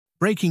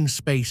Breaking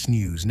space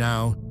news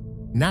now.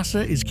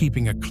 NASA is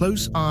keeping a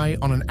close eye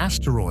on an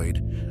asteroid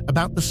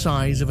about the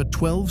size of a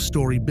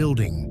 12-story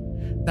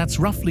building. That's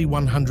roughly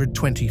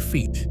 120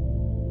 feet,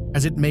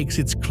 as it makes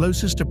its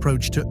closest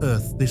approach to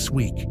Earth this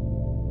week.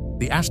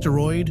 The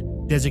asteroid,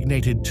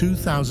 designated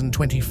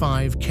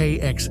 2025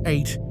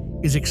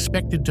 KX8, is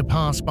expected to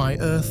pass by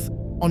Earth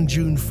on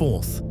June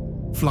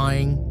 4th,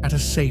 flying at a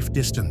safe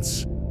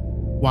distance.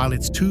 While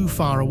it's too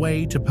far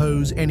away to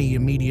pose any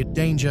immediate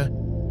danger,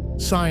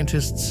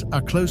 scientists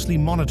are closely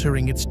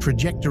monitoring its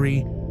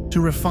trajectory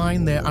to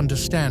refine their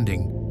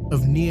understanding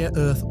of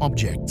near-Earth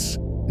objects.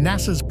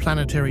 NASA's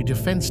Planetary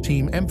Defense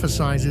Team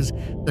emphasizes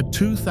that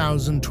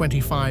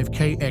 2025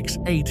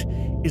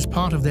 KX8 is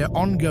part of their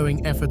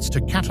ongoing efforts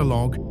to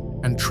catalog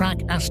and track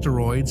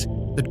asteroids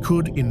that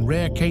could, in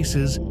rare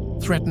cases,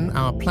 threaten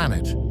our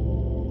planet.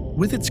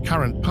 With its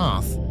current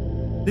path,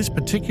 this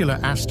particular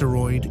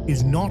asteroid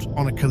is not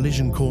on a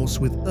collision course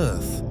with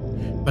Earth,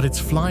 but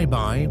its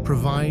flyby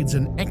provides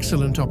an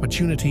excellent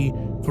opportunity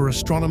for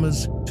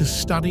astronomers to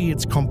study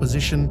its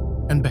composition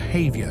and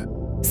behavior.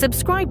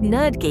 Subscribe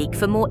Nerd Geek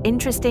for more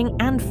interesting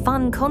and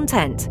fun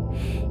content.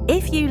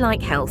 If you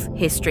like health,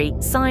 history,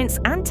 science,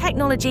 and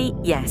technology,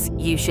 yes,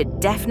 you should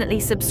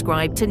definitely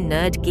subscribe to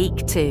Nerd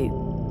Geek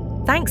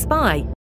too. Thanks, bye.